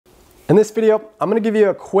In this video, I'm going to give you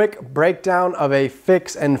a quick breakdown of a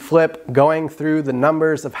fix and flip, going through the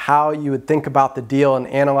numbers of how you would think about the deal and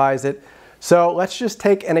analyze it. So let's just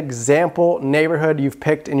take an example neighborhood you've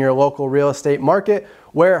picked in your local real estate market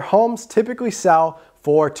where homes typically sell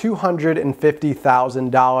for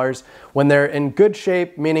 $250,000 when they're in good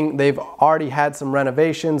shape, meaning they've already had some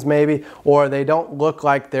renovations maybe, or they don't look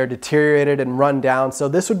like they're deteriorated and run down. So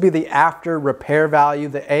this would be the after repair value,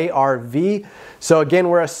 the ARV. So again,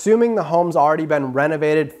 we're assuming the home's already been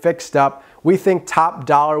renovated, fixed up. We think top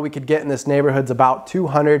dollar we could get in this neighborhood is about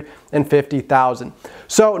 $250,000.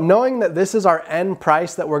 So knowing that this is our end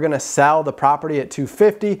price that we're gonna sell the property at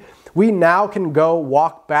 $250,000, we now can go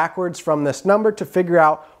walk backwards from this number to figure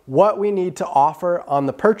out what we need to offer on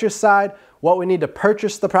the purchase side, what we need to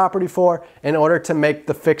purchase the property for in order to make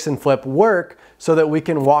the fix and flip work so that we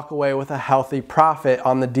can walk away with a healthy profit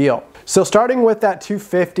on the deal. So starting with that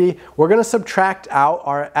 $250,000, we're gonna subtract out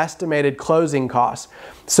our estimated closing costs.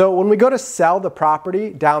 So when we go to sell the property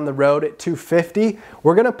down the road at $250,000,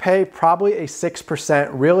 we're gonna pay probably a 6%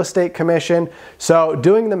 real estate commission. So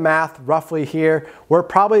doing the math roughly here, we're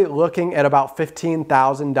probably looking at about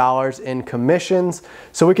 $15,000 in commissions.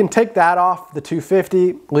 So we can take that off the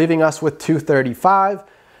 $250,000, leaving us with $235,000.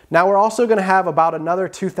 Now we're also going to have about another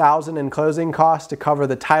 $2,000 in closing costs to cover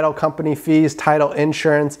the title company fees, title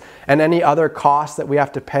insurance, and any other costs that we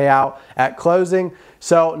have to pay out at closing.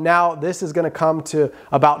 So now this is going to come to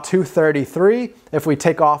about $233,000 if we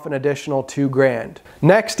take off an additional $2,000.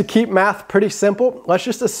 Next, to keep math pretty simple, let's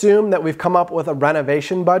just assume that we've come up with a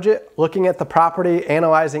renovation budget, looking at the property,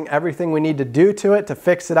 analyzing everything we need to do to it to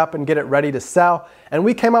fix it up and get it ready to sell, and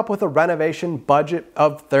we came up with a renovation budget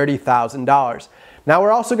of $30,000. Now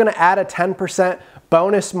we're also going to add a 10%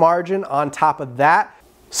 bonus margin on top of that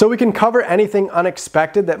so we can cover anything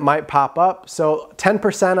unexpected that might pop up. So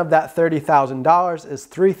 10% of that $30,000 is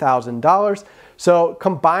 $3,000. So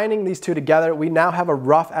combining these two together, we now have a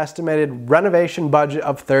rough estimated renovation budget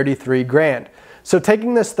of $33,000. So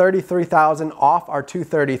taking this $33,000 off our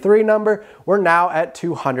 $233,000 number, we're now at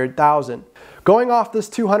 $200,000. Going off this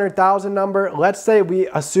 $200,000 number, let's say we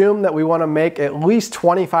assume that we want to make at least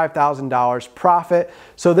 $25,000 profit.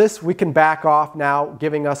 So this we can back off now,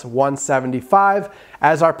 giving us $175,000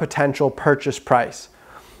 as our potential purchase price.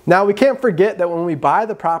 Now we can't forget that when we buy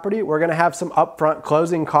the property, we're going to have some upfront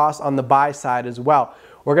closing costs on the buy side as well.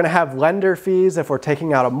 We're going to have lender fees if we're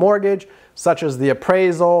taking out a mortgage, such as the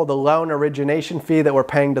appraisal, the loan origination fee that we're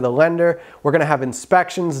paying to the lender. We're going to have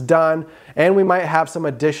inspections done, and we might have some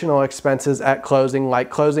additional expenses at closing,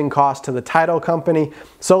 like closing costs to the title company.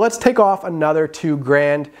 So let's take off another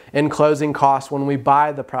 $2,000 in closing costs when we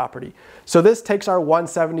buy the property. So this takes our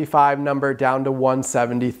 $175,000 number down to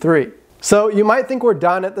 $173,000. So you might think we're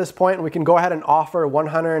done at this point and we can go ahead and offer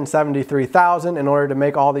 $173,000 in order to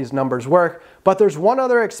make all these numbers work. But there's one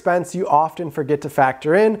other expense you often forget to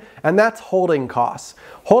factor in, and that's holding costs.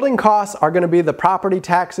 Holding costs are going to be the property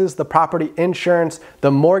taxes, the property insurance,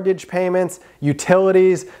 the mortgage payments,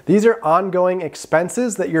 utilities. These are ongoing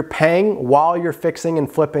expenses that you're paying while you're fixing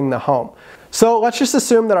and flipping the home. So let's just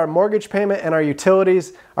assume that our mortgage payment and our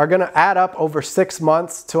utilities are going to add up over 6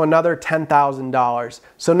 months to another $10,000.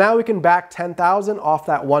 So now we can back $10,000 off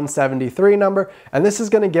that $173,000 number, and this is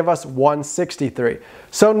going to give us $163,000.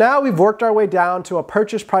 So now we've worked our way down to a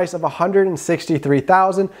purchase price of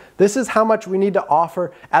 $163,000. This is how much we need to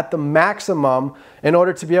offer at the maximum in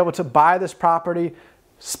order to be able to buy this property,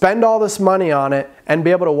 spend all this money on it, and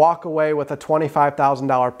be able to walk away with a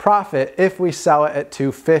 $25,000 profit if we sell it at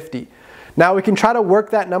 $250,000. Now we can try to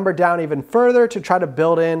work that number down even further to try to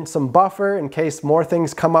build in some buffer in case more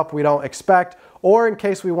things come up we don't expect, or in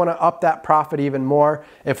case we want to up that profit even more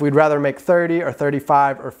if we'd rather make $30,000 or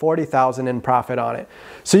 $35,000 or $40,000 in profit on it.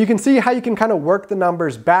 So you can see how you can kind of work the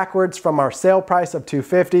numbers backwards from our sale price of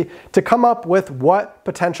 $250,000 to come up with what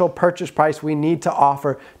potential purchase price we need to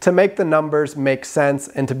offer to make the numbers make sense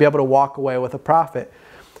and to be able to walk away with a profit.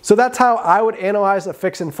 So that's how I would analyze a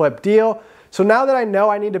fix and flip deal. So now that I know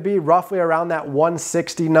I need to be roughly around that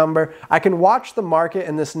 160 number, I can watch the market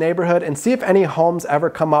in this neighborhood and see if any homes ever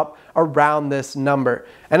come up around this number.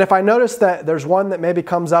 And if I notice that there's one that maybe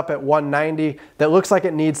comes up at 190 that looks like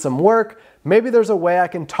it needs some work, maybe there's a way I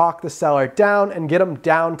can talk the seller down and get them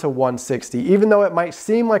down to 160. Even though it might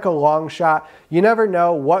seem like a long shot, you never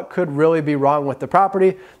know what could really be wrong with the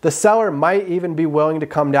property. The seller might even be willing to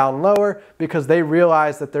come down lower because they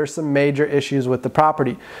realize that there's some major issues with the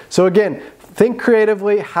property. So again, think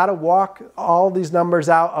creatively how to walk all these numbers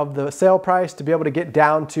out of the sale price to be able to get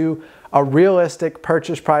down to a realistic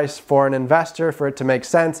purchase price for an investor, for it to make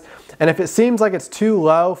sense. And if it seems like it's too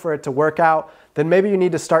low for it to work out, then maybe you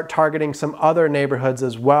need to start targeting some other neighborhoods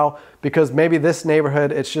as well, because maybe this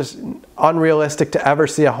neighborhood, it's just unrealistic to ever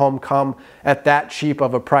see a home come at that cheap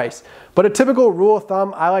of a price. But a typical rule of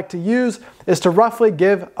thumb I like to use is to roughly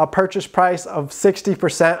give a purchase price of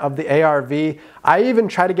 60% of the ARV. I even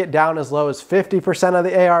try to get down as low as 50% of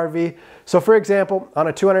the ARV. So for example, on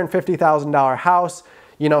a $250,000 house,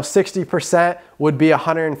 60% would be a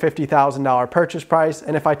 $150,000 purchase price.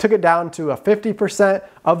 And if I took it down to a 50%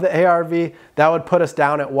 of the ARV, that would put us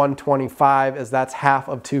down at 125, as that's half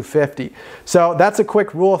of 250. So that's a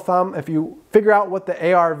quick rule of thumb. If you figure out what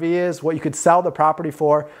the ARV is, what you could sell the property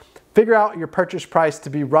for, figure out your purchase price to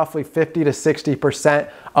be roughly 50 to 60%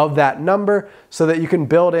 of that number, so that you can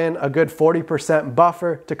build in a good 40%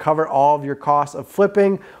 buffer to cover all of your costs of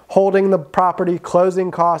flipping, holding the property, closing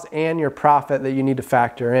costs, and your profit that you need to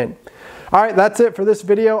factor in. All right, that's it for this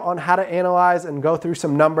video on how to analyze and go through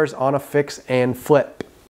some numbers on a fix and flip.